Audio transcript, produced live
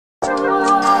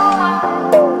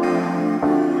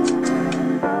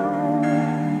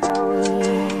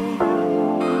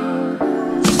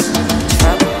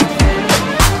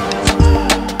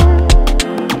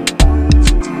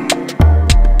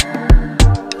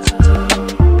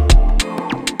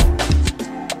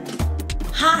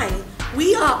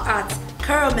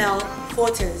Caramel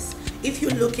Photos. If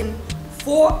you're looking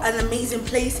for an amazing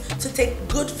place to take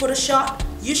good photo shot,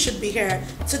 you should be here.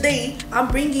 Today,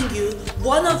 I'm bringing you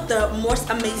one of the most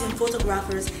amazing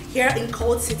photographers here in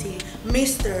Cold City,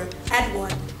 Mr.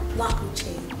 Edward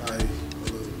Wakuche. Hi,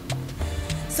 hello.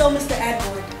 So, Mr.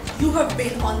 Edward, you have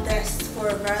been on this for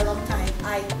a very long time.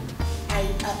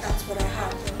 That's what I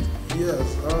heard.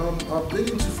 Yes, I've been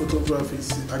into photography.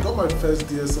 I got my first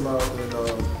DSLR in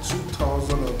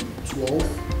 2012,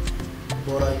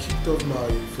 but I kicked off my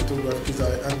photography because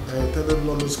I attended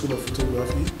London School of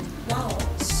Photography. Wow,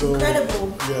 So,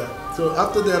 incredible. Yeah, so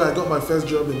after that I got my first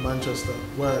job in Manchester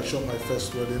where I shot my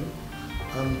first wedding,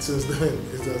 and since then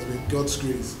it has been God's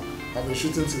grace. I've been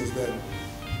shooting since then.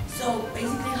 So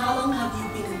basically, how long have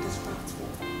you been in this craft for?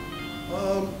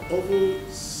 Over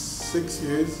 6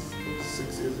 years.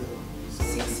 6 years.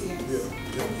 6 years.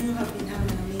 Yeah. And you have been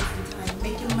having an amazing time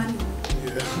making money.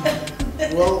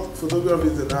 Yeah. Well, photography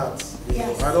is an art.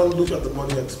 Yes. I don't look at the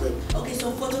money aspect. Okay,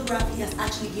 so photography has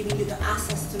actually given you the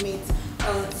access to meet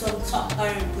some top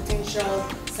potential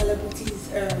celebrities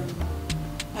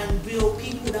and real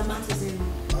people that matters in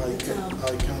the town.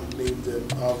 I can't name them.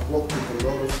 I've worked with a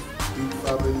lot of big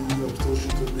families. I'm still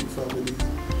shooting big families.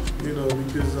 You know,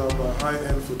 because I'm a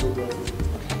high-end photographer.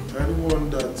 Okay. Anyone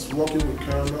that's working with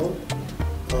Caramel,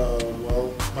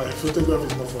 well, my photography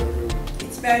is not for everyone.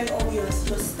 It's very obvious.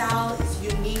 Your style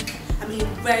is unique. I mean,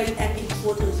 very epic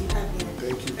photos you have here.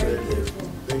 Thank you Very very beautiful.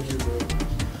 much. Thank you very much.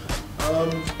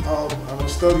 I'm a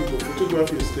study, but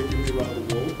photography has taken me around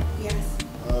the world. Yes.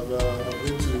 I've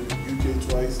been to UK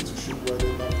twice to shoot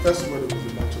wedding. My first wedding was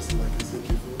in Manchester, like I said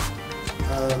before.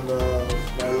 And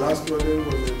my last wedding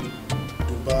was in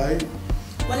Dubai.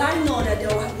 Well, I know that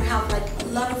we have like a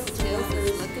lot of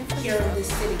photographers here in this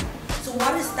city. So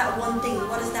what is that one thing,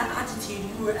 what is that attitude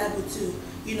you were able to,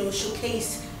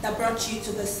 showcase that brought you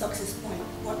to the success point?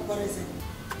 What is it?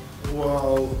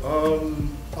 Well,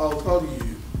 I'll tell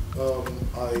you,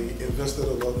 I invested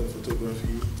a lot in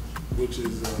photography, which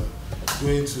is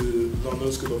going to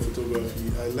London School of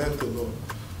Photography. I learned a lot.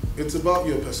 It's about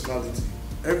your personality.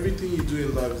 Everything you do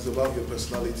in life is about your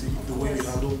personality, the way you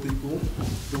handle people,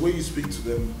 the way you speak to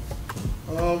them.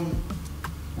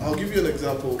 I'll give you an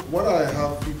example. When I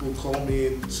have people call me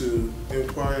in to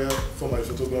inquire for my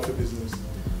photography business,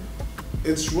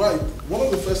 it's right. One of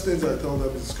the first things I tell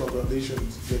them is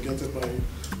congratulations, you're getting married.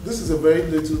 This is a very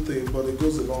little thing, but it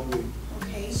goes a long way.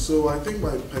 Okay. So I think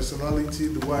my personality,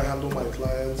 the way I handle my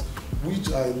clients,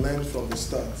 which I learned from the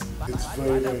start, it's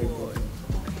very, very important.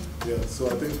 Okay. Yeah, so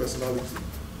I think personality.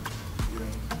 Yeah.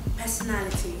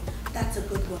 Personality, that's a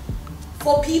good one.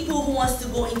 For people who wants to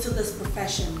go into this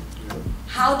profession, Yeah.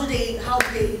 how do they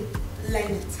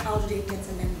learn it? How do they get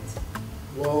to learn it?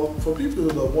 Well, for people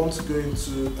that want to go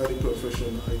into any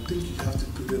profession, I think you have to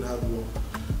put in hard work.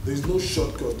 There's no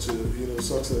shortcut to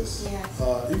success. Yes.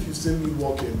 If you've seen me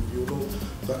working, you know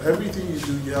that everything you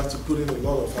do, you have to put in a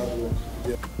lot of hard work.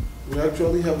 Yeah. We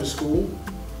actually have a school,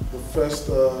 the first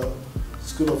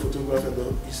school of photography in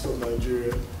the east of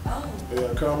Nigeria. Oh.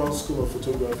 Yeah, Caramel School of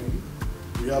Photography.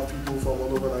 We have people from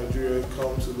all over Nigeria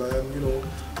come to learn.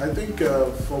 I think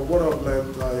from what I've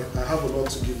learned, I have a lot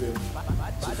to give in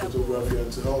to photography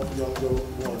and to help younger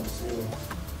ones.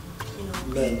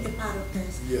 Being a part of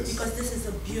this. Yes. Because this is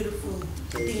a beautiful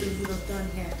thing you have done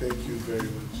here. Thank you very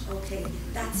much. Okay,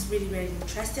 that's really, very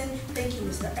interesting. Thank you,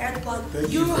 Mr. Edward.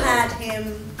 Thank You you. had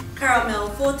him Caramel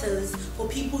Photos for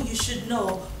people you should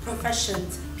know,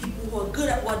 professions, people who are good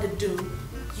at what they do.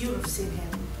 You have seen him,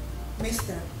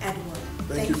 Mr. Edward.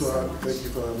 Thank you so much.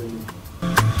 for having me.